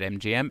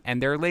 BetMGM,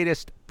 and their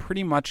latest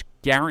pretty much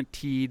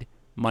guaranteed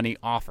money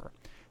offer.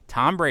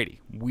 Tom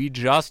Brady, we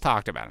just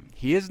talked about him.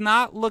 He is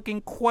not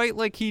looking quite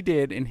like he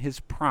did in his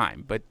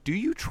prime, but do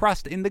you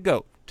trust in the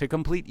GOAT to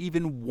complete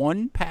even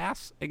one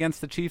pass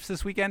against the Chiefs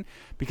this weekend?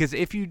 Because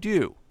if you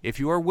do, if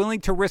you are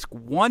willing to risk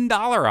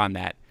 $1 on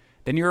that,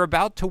 then you're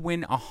about to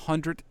win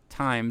 100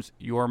 times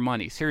your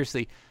money.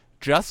 Seriously,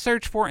 just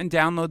search for and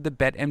download the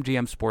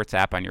BetMGM Sports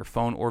app on your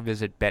phone or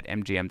visit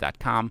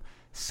BetMGM.com.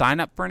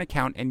 Sign up for an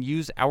account and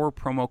use our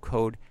promo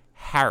code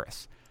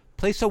Harris.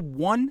 Place a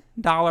 $1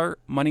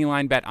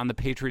 moneyline bet on the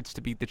Patriots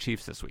to beat the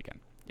Chiefs this weekend.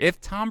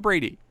 If Tom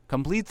Brady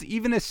completes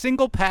even a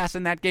single pass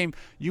in that game,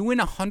 you win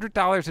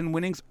 $100 in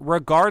winnings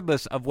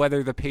regardless of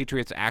whether the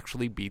Patriots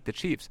actually beat the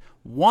Chiefs.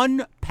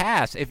 One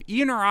pass. If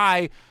Ian or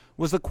I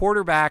was the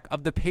quarterback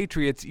of the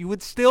Patriots, you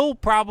would still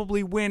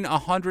probably win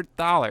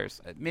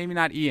 $100. Maybe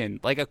not Ian,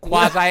 like a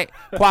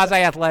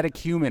quasi-athletic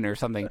human or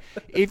something.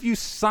 If you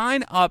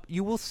sign up,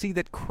 you will see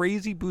that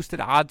crazy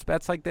boosted odds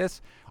bets like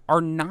this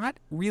are not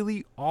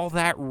really all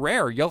that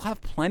rare. You'll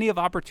have plenty of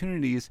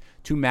opportunities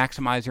to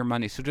maximize your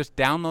money. So just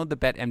download the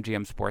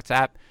BetMGM Sports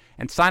app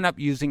and sign up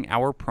using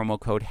our promo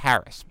code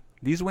Harris.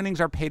 These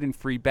winnings are paid in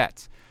free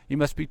bets. You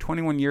must be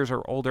 21 years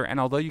or older, and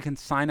although you can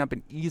sign up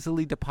and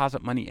easily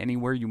deposit money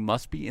anywhere, you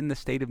must be in the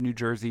state of New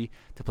Jersey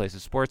to place a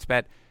sports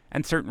bet,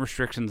 and certain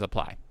restrictions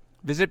apply.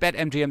 Visit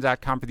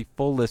BetMGM.com for the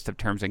full list of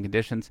terms and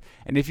conditions,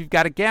 and if you've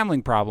got a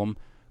gambling problem,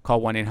 call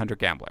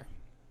 1-800-GAMBLER.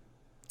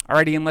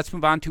 Alrighty, Ian, let's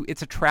move on to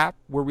It's a Trap,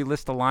 where we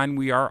list the line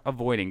we are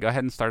avoiding. Go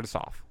ahead and start us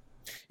off.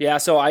 Yeah,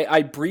 so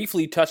I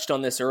briefly touched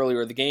on this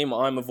earlier. The game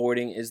I'm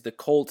avoiding is the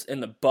Colts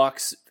and the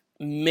Bucks,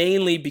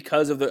 mainly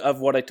because of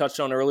what I touched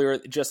on earlier.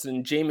 Just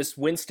in Jameis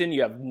Winston,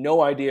 you have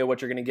no idea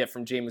what you're going to get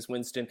from Jameis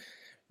Winston,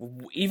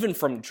 even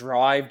from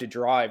drive to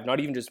drive, not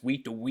even just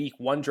week to week.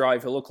 One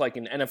drive, he'll look like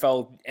an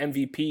NFL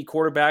MVP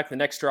quarterback. The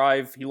next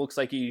drive, he looks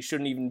like he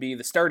shouldn't even be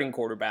the starting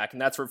quarterback,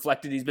 and that's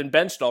reflected. He's been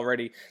benched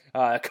already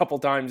a couple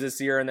times this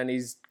year, and then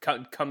he's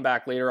come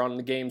back later on in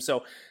the game.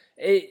 So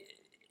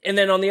and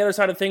then on the other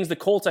side of things, the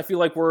Colts, I feel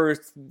like we're,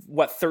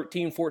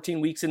 13, 14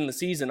 weeks in the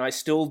season. I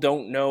still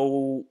don't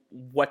know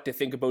what to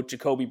think about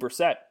Jacoby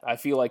Brissett. I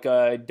feel like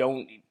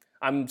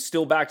I'm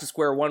still back to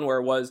square one where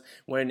it was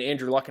when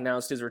Andrew Luck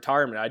announced his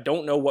retirement. I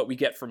don't know what we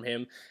get from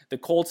him. The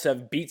Colts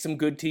have beat some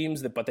good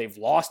teams, but they've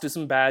lost to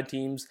some bad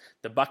teams.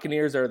 The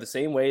Buccaneers are the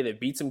same way. They've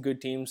beat some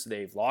good teams.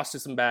 They've lost to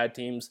some bad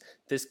teams.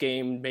 This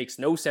game makes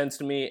no sense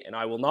to me, and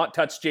I will not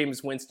touch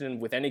Jameis Winston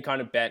with any kind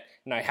of bet,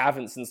 and I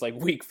haven't since like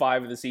week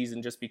 5 of the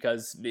season just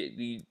because,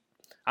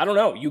 I don't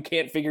know, you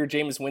can't figure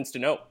Jameis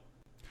Winston out.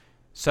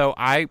 So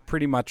I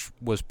pretty much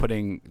was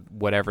putting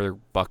whatever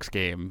Bucks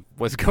game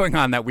was going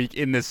on that week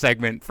in this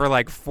segment for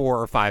like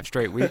 4 or 5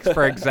 straight weeks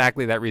for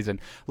exactly that reason.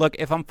 Look,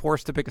 if I'm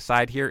forced to pick a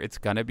side here, it's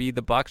going to be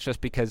the Bucks, just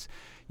because,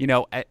 you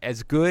know,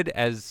 as good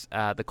as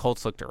the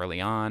Colts looked early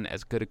on,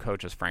 as good a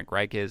coach as Frank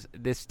Reich is,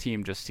 this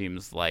team just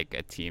seems like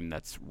a team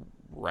that's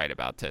right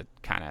about to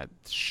kind of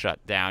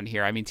shut down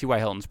here. I mean, T.Y.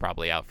 Hilton's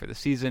probably out for the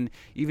season.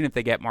 Even if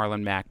they get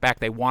Marlon Mack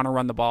back, they want to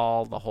run the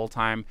ball the whole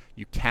time.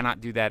 You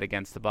cannot do that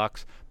against the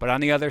Bucks. But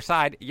on the other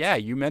side, yeah,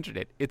 you mentioned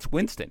it. It's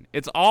Winston.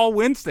 It's all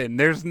Winston.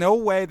 There's no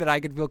way that I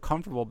could feel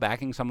comfortable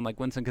backing someone like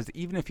Winston, because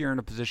even if you're in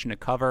a position to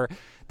cover,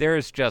 there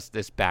is just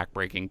this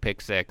back-breaking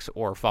pick six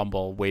or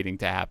fumble waiting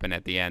to happen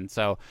at the end.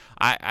 So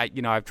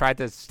I've tried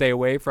to stay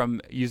away from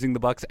using the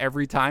Bucks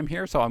every time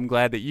here. So I'm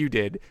glad that you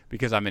did,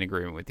 because I'm in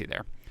agreement with you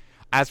there.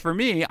 As for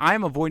me,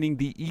 I'm avoiding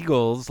the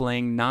Eagles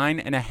laying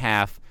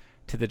 9.5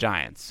 to the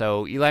Giants.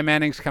 So Eli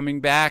Manning's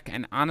coming back,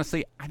 and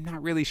honestly, I'm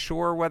not really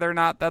sure whether or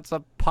not that's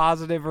a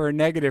positive or a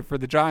negative for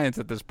the Giants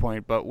at this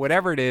point. But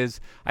whatever it is,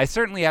 I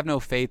certainly have no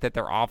faith that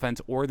their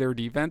offense or their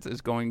defense is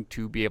going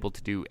to be able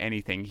to do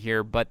anything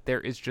here. But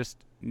there is just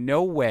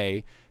no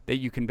way that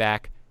you can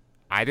back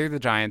either the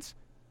Giants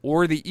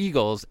or the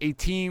Eagles, a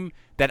team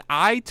that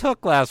I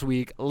took last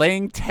week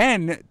laying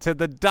 10 to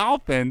the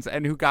Dolphins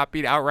and who got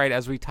beat outright,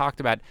 as we talked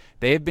about.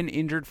 They have been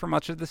injured for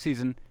much of the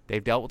season.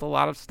 They've dealt with a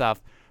lot of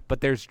stuff,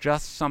 but there's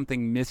just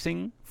something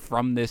missing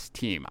from this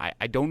team.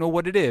 I don't know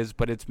what it is,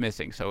 but it's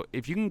missing. So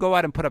if you can go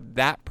out and put up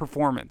that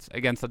performance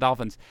against the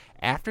Dolphins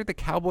after the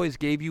Cowboys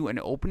gave you an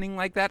opening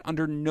like that,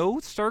 under no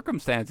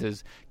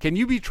circumstances can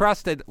you be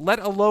trusted, let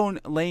alone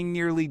laying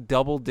nearly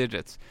double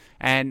digits.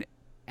 And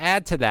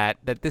add to that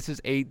this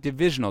is a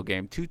divisional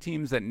game, 2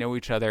 teams that know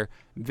each other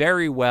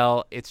very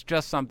well. It's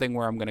just something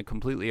where I'm going to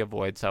completely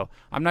avoid. So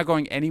I'm not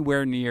going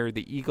anywhere near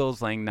the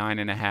Eagles laying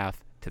 9.5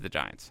 to the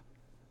Giants.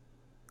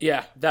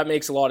 Yeah, that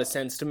makes a lot of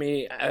sense to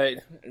me.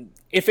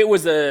 If it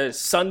was a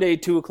Sunday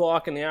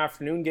 2:00 in the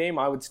afternoon game,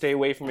 I would stay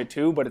away from it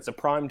too, but it's a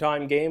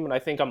primetime game, and I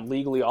think I'm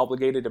legally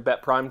obligated to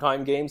bet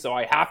primetime games, so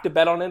I have to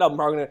bet on it. I'm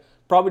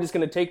probably just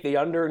going to take the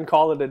under and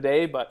call it a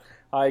day, but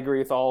I agree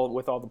with all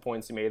the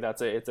points you made.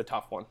 It's a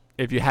tough one.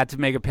 If you had to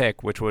make a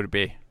pick, which would it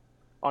be?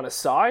 On a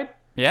side,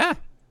 Yeah.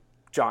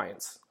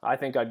 Giants. I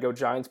think I'd go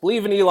Giants.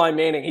 Believe in Eli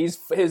Manning. His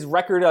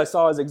record I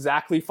saw is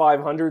exactly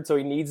 500, so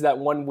he needs that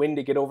one win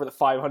to get over the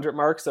 500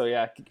 mark. So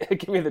yeah,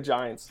 give me the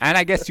Giants. And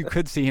I guess you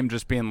could see him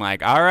just being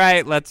like, all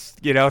right, let's,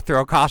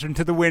 throw caution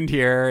to the wind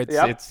here.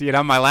 It's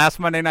my last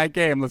Monday night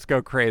game. Let's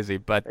go crazy.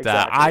 But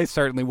Exactly. I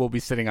certainly will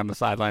be sitting on the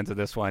sidelines of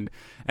this one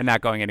and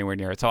not going anywhere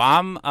near it. So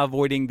I'm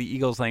avoiding the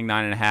Eagles laying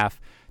 9.5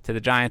 to the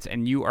Giants,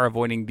 and you are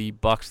avoiding the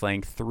Bucks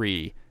laying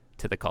 3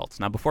 to the Colts.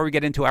 Now, before we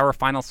get into our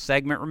final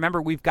segment,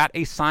 remember we've got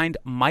a signed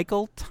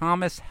Michael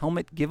Thomas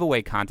helmet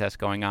giveaway contest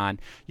going on.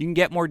 You can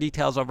get more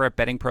details over at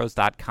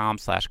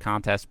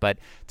bettingpros.com/contest, but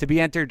to be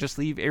entered, just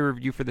leave a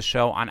review for the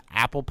show on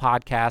Apple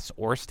Podcasts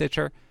or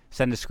Stitcher.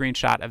 Send a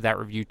screenshot of that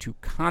review to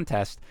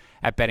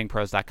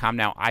contest@bettingpros.com.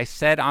 Now, I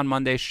said on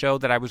Monday's show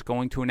that I was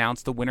going to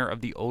announce the winner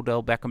of the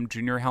Odell Beckham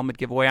Jr. helmet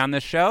giveaway on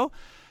this show,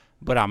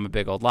 but I'm a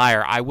big old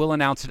liar. I will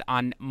announce it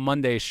on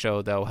Monday's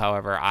show, though,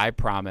 however, I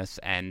promise,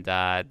 and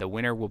the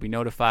winner will be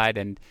notified,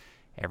 and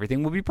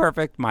everything will be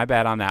perfect. My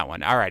bad on that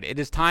one. All right, it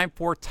is time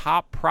for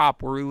Top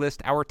Prop, where we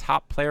list our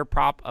top player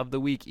prop of the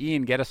week.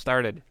 Ian, get us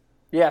started.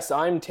 Yes,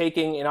 I'm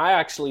taking, and I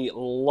actually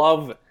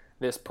love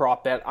this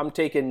prop bet. I'm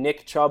taking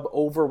Nick Chubb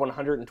over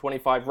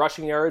 125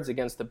 rushing yards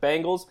against the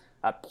Bengals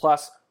at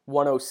plus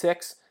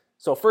 106.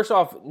 So first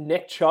off,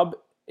 Nick Chubb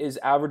is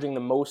averaging the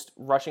most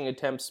rushing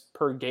attempts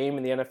per game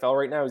in the NFL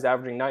right now. He's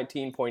averaging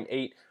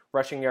 19.8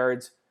 rushing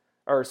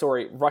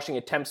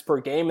attempts per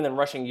game, and then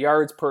rushing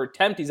yards per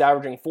attempt, he's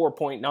averaging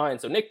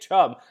 4.9. So Nick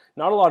Chubb,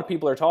 not a lot of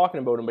people are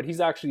talking about him, but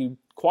he's actually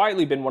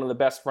quietly been one of the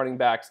best running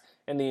backs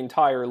in the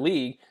entire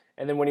league.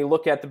 And then when you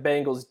look at the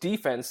Bengals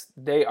defense,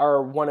 they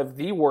are one of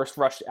the worst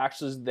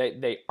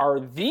they are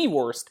the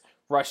worst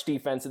rush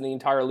defense in the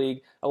entire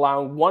league,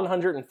 allowing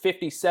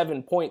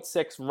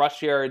 157.6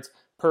 rush yards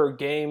per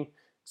game.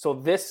 So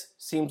this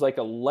seems like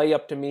a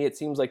layup to me. It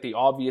seems like the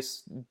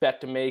obvious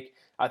bet to make.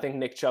 I think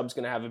Nick Chubb's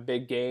going to have a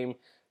big game.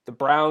 The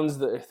Browns,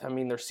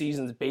 their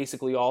season's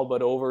basically all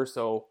but over.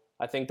 So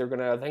I think they're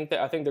gonna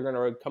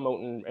come out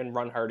and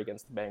run hard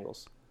against the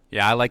Bengals.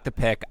 Yeah, I like the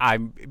pick.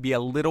 I'd be a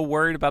little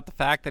worried about the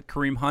fact that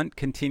Kareem Hunt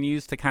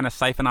continues to kind of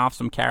siphon off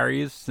some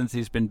carries since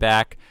he's been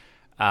back,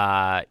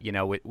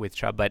 with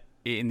Chubb. But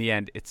in the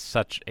end, it's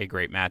such a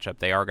great matchup.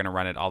 They are going to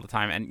run it all the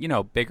time. And,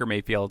 Baker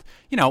Mayfield,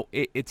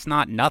 it's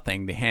not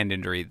nothing, the hand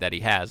injury that he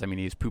has. I mean,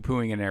 he's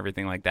poo-pooing and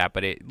everything like that,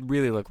 but it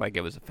really looked like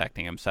it was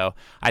affecting him. So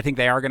I think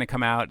they are going to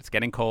come out. It's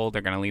getting cold.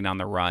 They're going to lean on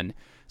the run.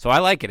 So I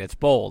like it. It's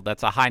bold.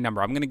 That's a high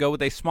number. I'm going to go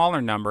with a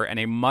smaller number and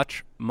a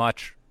much,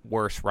 much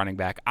worse running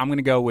back. I'm going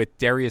to go with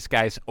Darius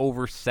Geis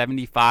over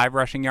 75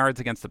 rushing yards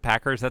against the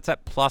Packers. That's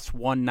at plus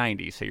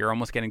 190, so you're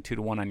almost getting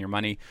 2-1 on your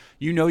money.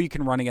 You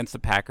can run against the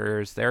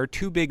Packers. There are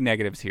two big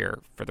negatives here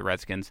for the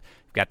Redskins.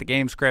 You've got the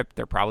game script.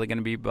 They're probably going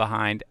to be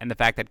behind, and the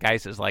fact that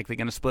Geis is likely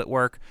going to split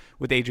work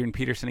with Adrian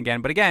Peterson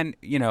again. But again,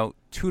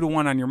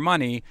 2-1 on your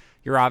money,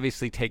 you're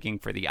obviously taking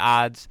for the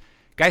odds.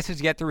 Geis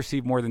has yet to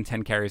receive more than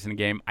 10 carries in a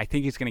game. I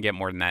think he's going to get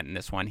more than that in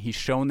this one. He's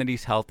shown that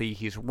he's healthy.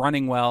 He's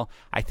running well.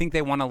 I think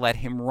they want to let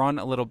him run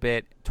a little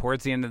bit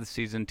towards the end of the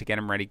season to get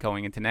him ready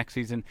going into next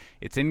season.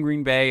 It's in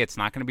Green Bay. It's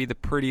not going to be the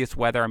prettiest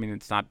weather. I mean,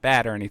 it's not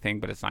bad or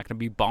anything, but it's not going to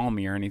be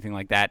balmy or anything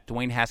like that.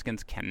 Dwayne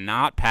Haskins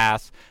cannot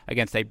pass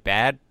against a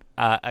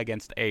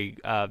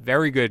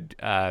very good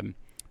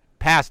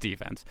pass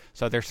defense.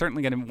 So they're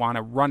certainly going to want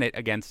to run it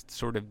against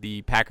sort of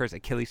the Packers'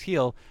 Achilles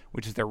heel,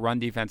 which is their run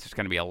defense. There's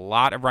going to be a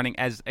lot of running,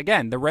 as,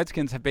 again, the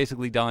Redskins have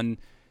basically done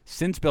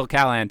since Bill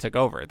Callahan took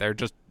over. They're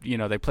just,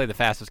 they play the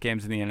fastest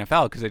games in the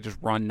NFL because they just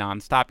run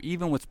nonstop,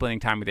 even with splitting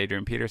time with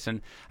Adrian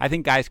Peterson. I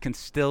think guys can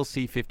still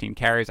see 15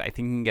 carries. I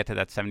think he can get to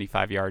that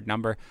 75-yard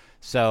number.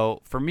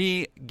 So for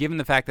me, given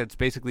the fact that it's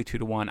basically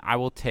 2-1, I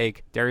will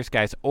take Darius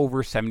Geis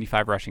over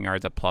 75 rushing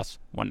yards at plus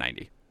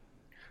 190.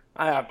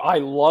 I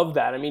love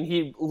that. I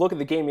mean, look at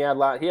the game he had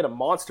he had a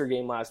monster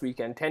game last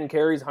weekend. 10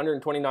 carries,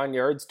 129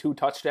 yards, 2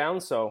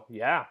 touchdowns. So,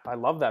 yeah, I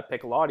love that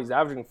pick a lot. He's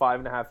averaging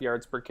 5.5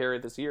 yards per carry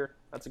this year.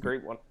 That's a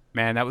great one.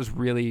 Man, that was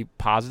really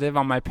positive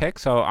on my pick,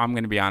 so I'm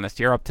going to be honest.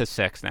 You're up to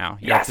 6 now.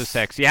 You're Yes! up to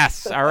 6.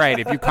 Yes. All right.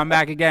 If you come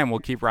back again, we'll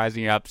keep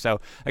rising you up.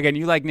 So, again,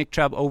 you like Nick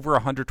Chubb over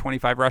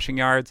 125 rushing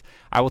yards.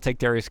 I will take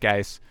Darius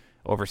Geis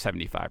over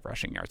 75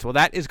 rushing yards. Well,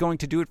 that is going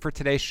to do it for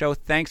today's show.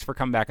 Thanks for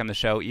coming back on the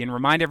show. Ian,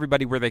 remind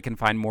everybody where they can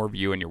find more of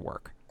you and your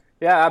work.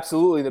 Yeah,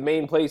 absolutely. The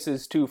main place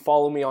is to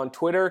follow me on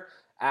Twitter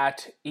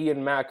at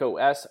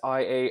IanMacos,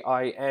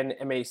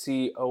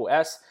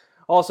 IAINMACOS.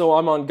 Also,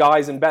 I'm on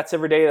Guys and Bets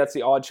every day. That's the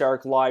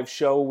OddsShark live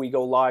show. We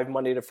go live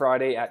Monday to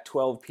Friday at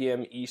 12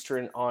 p.m.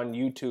 Eastern on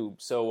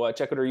YouTube. So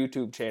check out our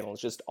YouTube channel.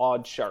 It's just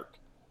OddsShark.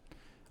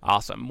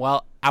 Awesome.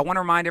 Well, I want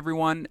to remind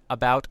everyone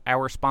about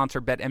our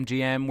sponsor,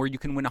 BetMGM, where you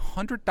can win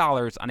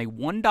 $100 on a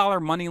 $1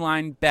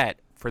 moneyline bet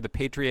for the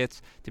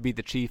Patriots to beat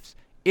the Chiefs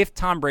if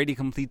Tom Brady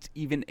completes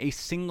even a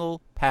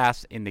single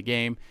pass in the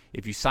game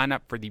if you sign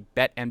up for the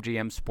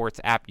BetMGM Sports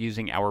app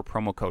using our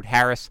promo code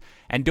Harris.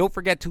 And don't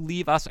forget to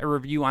leave us a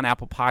review on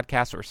Apple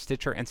Podcasts or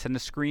Stitcher and send a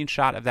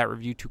screenshot of that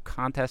review to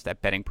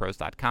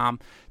contest@bettingpros.com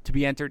to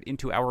be entered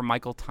into our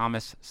Michael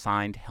Thomas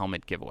signed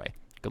helmet giveaway.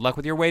 Good luck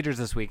with your wagers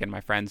this weekend,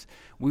 my friends.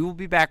 We will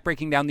be back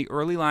breaking down the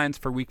early lines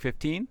for Week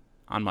 15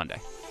 on Monday.